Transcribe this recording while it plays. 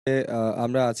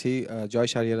আমরা আছি, জয়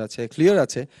শাহরিয়ার আছে, ক্লিয়ার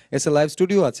আছে, এস এ লাইভ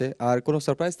স্টুডিও আছে, আর কোনো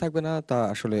সারপ্রাইজ থাকবে না তা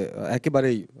আসলে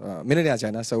একেবারেই মেনে নেওয়া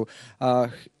যায় না। সো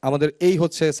আমাদের এই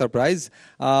হচ্ছে সারপ্রাইজ।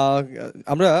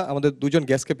 আমরা আমাদের দুজন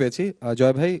গেস্টকে পেয়েছি।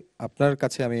 জয় ভাই, আপনার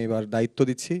কাছে আমি এবার দায়িত্ব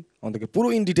দিচ্ছি, আমাদেরকে পুরো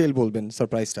ইন ডিটেইল বলবেন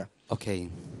সারপ্রাইজটা। Okay.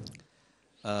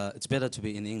 It's better to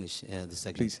be in English, this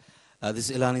segment. Please. This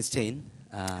is Elanie Steyn,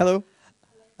 hello.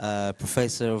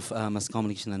 professor of mass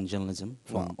communication and journalism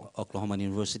from Oklahoma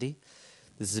University.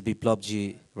 This is Biplob G.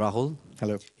 Rahul.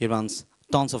 Hello. He runs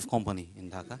tons of company in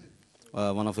Dhaka.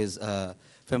 One of his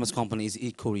famous company is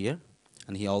eCourier,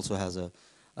 and he also has a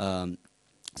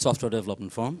software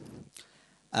development firm.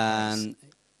 And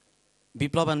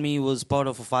Biplob and me was part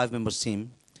of a 5-member team.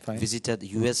 Fine. Visited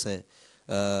USA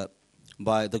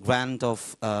by the grant of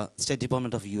State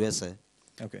Department of USA.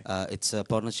 Okay. It's a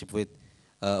partnership with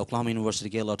Oklahoma University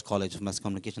Gaylord College of Mass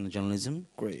Communication and Journalism.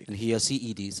 Great. And here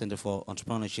CED, Center for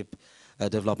Entrepreneurship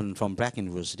Development from Brack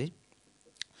University.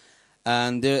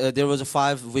 And there was a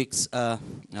 5 weeks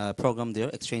program there,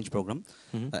 exchange program.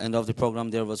 End of the program,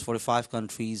 there was 45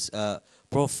 countries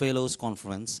Pro Fellows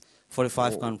Conference.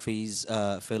 45 countries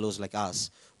fellows like us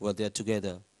were there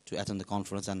together to attend the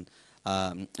conference, and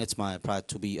it's my pride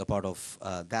to be a part of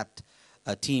that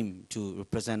team to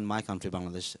represent my country,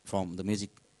 Bangladesh, from the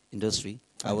music industry.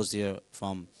 I was there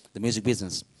from the music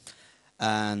business.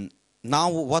 And now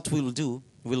what we'll do,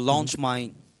 we'll launch my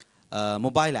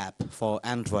mobile app for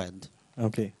Android.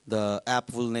 Okay. The app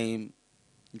will name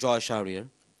Joy Shahriar,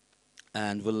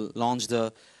 and we'll launch the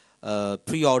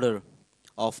pre-order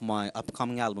of my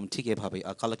upcoming album, Tike Bhabi,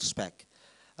 a collector's pack,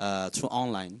 through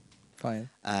online. Fine.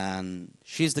 And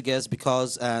she's the guest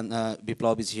because, and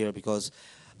Biplob is here because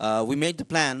we made the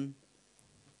plan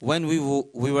when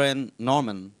we were in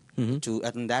Norman to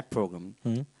attend that program.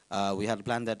 We had a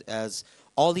plan that as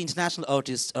all the international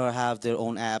artists have their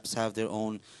own apps, have their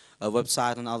own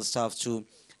website and other stuff to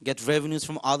get revenues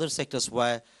from other sectors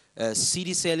where CD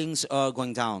sellings are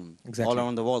going down all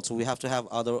around the world. So we have to have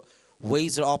other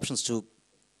ways or options to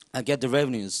get the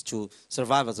revenues to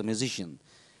survive as a musician.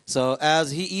 So as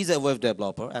he is a web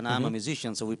developer and I'm a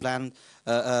musician, so we plan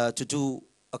to do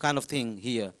a kind of thing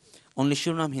here. Only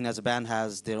Shurnamhin as a band has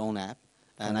their own app,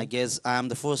 and I guess I am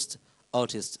the first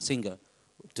artist, singer,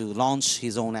 to launch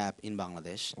his own app in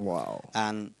Bangladesh. Wow.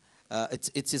 And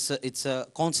it's a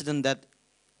coincidence that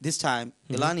this time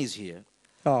Elanie is here.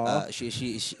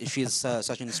 She is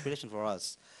such an inspiration for us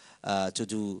to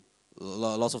do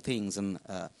lots of things, and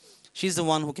she's the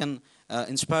one who can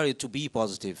inspire you to be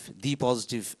positive, the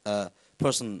positive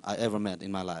person I ever met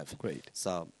in my life. Great.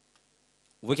 So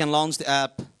we can launch the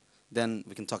app, then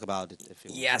we can talk about it if you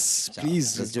want. Yes, So, please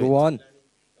let's do go it. on.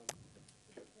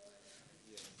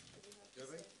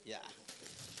 Yeah.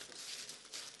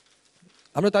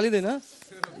 আমরা তালি দেই না?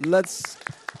 Let's.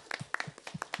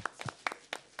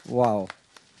 Wow.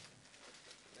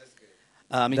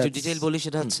 আমি একটু detail বলি,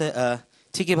 সেটা হচ্ছে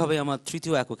ঠিক এভাবে আমার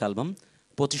তৃতীয় একক অ্যালবাম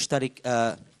 25 তারিখ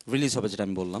রিলিজ হবে, যেটা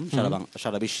আমি বললাম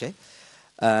সারা বিশ্বে।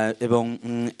 এবং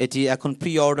এটি এখন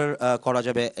প্রি অর্ডার করা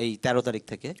যাবে এই 13 তারিখ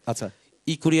থেকে। আচ্ছা।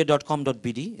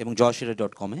 ecourier.com.bd এবং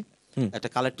joyshahriar.com একটা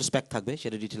কালেক্টরস প্যাক থাকবে,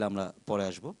 সেটা ডিটেইল আমরা পরে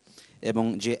আসবো। এবং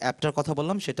যে অ্যাপটার কথা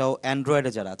বললাম সেটাও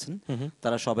অ্যান্ড্রয়েডে যারা আছেন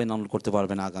তারা সবাই ডাউনলোড করতে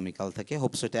পারবেন আগামীকাল থেকে।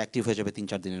 হোপস এটা অ্যাক্টিভ হয়ে যাবে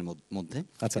 3-4 দিনের মধ্যে।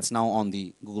 It's now on the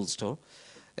Google store.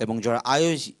 এবং যারা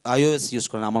iOS ইউজ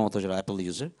করেন, আমার মতো যারা অ্যাপল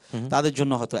ইউজার, তাদের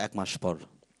জন্য হয়তো 1 মাস পর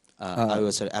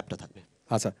iOS এর অ্যাপটা থাকবে।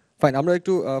 আচ্ছা, ফাইন। আমরা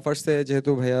একটু ফার্স্টে,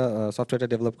 যেহেতু ভাইয়া সফটওয়্যারটা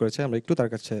ডেভেলপ করেছে, আমরা একটু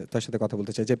তার সাথে কথা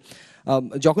বলতে চাই যে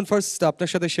যখন ফার্স্ট আপনার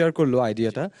সাথে শেয়ার করলো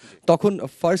আইডিয়াটা, তখন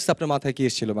ফার্স্ট আপনার মাথায় কি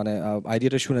এসেছিল? মানে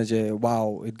আইডিয়াটা শুনে যে wow,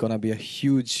 it gonna be a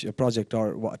huge project or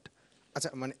what? আচ্ছা,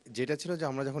 মানে যেটা ছিল যে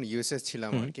আমরা যখন ইউএসএস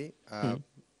ছিলাম আর কি,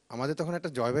 আমাদের তখন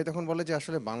একটা জয় ভাই তখন বলে যে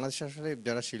আসলে বাংলাদেশে আসলে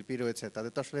যারা শিল্পী রয়েছে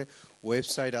তাদের তো আসলে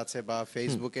ওয়েবসাইট আছে বা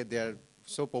ফেসবুকে দে আর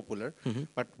so popular,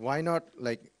 but why not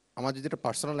like আমার যদি একটা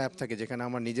পার্সোনাল অ্যাপ থাকে যেখানে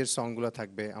আমার নিজের সংগুলো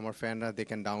থাকবে, আমার ফ্যানরা they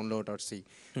can download R C.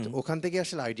 তো ওখান থেকে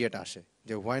আসলে আইডিয়াটা আসে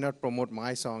যে why not promote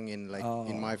my song in like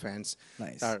in my fans.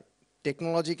 তার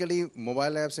technologically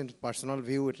mobile apps in personal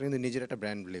view, এটা কিন্তু নিজের একটা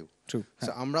ব্র্যান্ড ভিউ।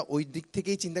 সো আমরা ওই দিক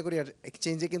থেকেই চিন্তা করি। আর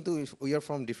এক্সচেঞ্জে কিন্তু we are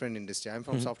from different industry, I am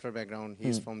from software background, he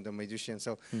is from the musician.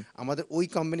 So আমাদের ওই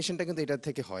কম্বিনেশনটা কিন্তু এটার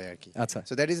থেকে হয় আর কি।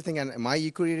 So that is the thing. And my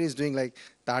ইকুরিয়ার is doing like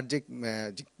তার যে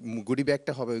গুডি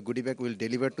ব্যাগটা হবে, ওই গুডি bag will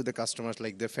deliver to the customers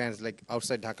like the fans like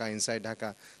outside Dhaka, inside Dhaka.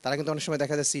 তারা কিন্তু অনেক সময়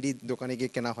দেখা যায় সিডি দোকানে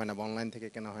গিয়ে কেনা হয় না বা অনলাইন থেকে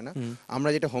কেনা হয় না। আমরা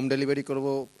যেটা হোম ডেলিভারি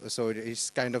করবো, so it's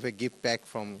kind of a gift pack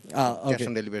from cash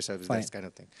on delivery service, that's kind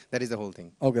of thing. That is the whole thing.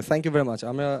 Okay, thank you very much.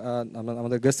 আমরা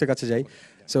আমাদের গেস্টের কাছে যাই।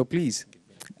 So please.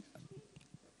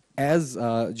 as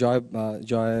Joy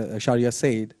Shahriar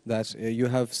said, that you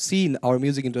have seen our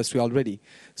music industry already.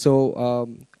 So,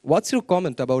 what's your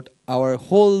comment about our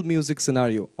whole music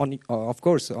scenario? On, of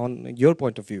course, on your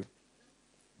point of view.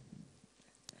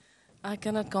 I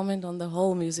cannot comment on the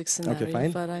whole music scenario,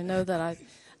 fine. but I know that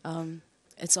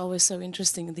it's always so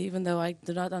interesting. Even though I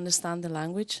do not understand the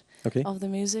language Okay. of the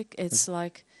music, it's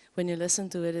like when you listen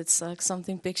to it, it's like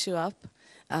something picks you up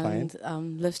and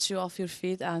lifts you off your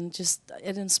feet, and just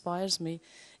it inspires me.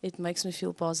 It makes me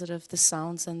feel positive. The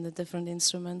sounds and the different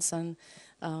instruments and.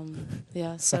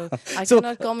 Yeah, so I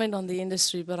cannot comment on the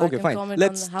industry, but I Okay, can fine. comment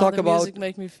Let's on how talk the about- music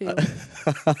make me feel.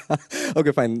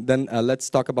 Okay, fine. Then let's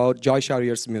talk about Joy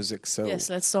Shahriar's music. So,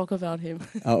 Yes, let's talk about him.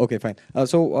 okay, fine.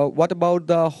 So, what about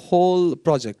the whole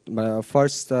project?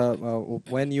 First,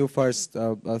 when you first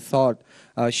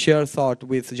share thought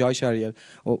with Joy Shahriar,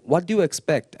 what do you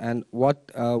expect, and what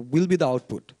will be the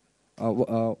output?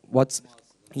 What's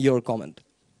your comment?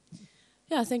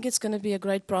 Yeah, I think it's going to be a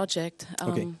great project.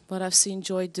 Okay. What I've seen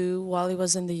Joy do while he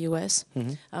was in the US,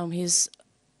 he's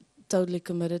totally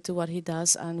committed to what he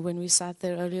does. And when we sat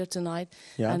there earlier tonight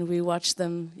and we watched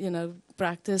them,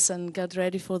 practice and get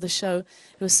ready for the show,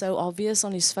 it was so obvious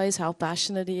on his face how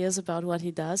passionate he is about what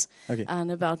he does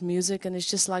and about music. And it's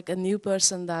just like a new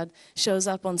person that shows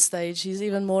up on stage. He's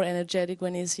even more energetic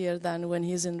when he's here than when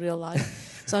he's in real life.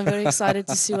 So I'm very excited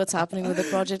to see what's happening with the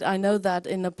project. I know that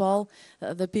in Nepal,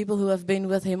 the people who have been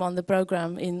with him on the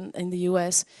program in the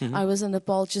US, I was in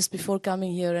Nepal just before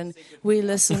coming here, and we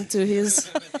listened to his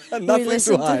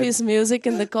his music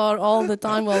in the car all the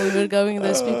time while we were going.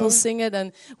 Those people sing it, and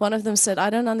one of them said, "I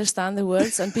don't understand the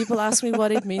words," and people ask me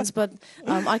what it means, but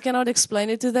I cannot explain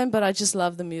it to them. But I just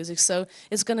love the music, so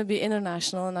it's going to be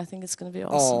international, and I think it's going to be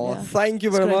awesome. Oh, yeah. thank you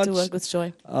It's very great much. to work with Joy.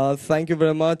 Thank you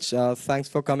very much. Thanks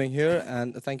for coming here, and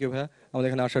thank you, আমাদের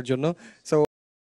এখানে আসার জন্য. So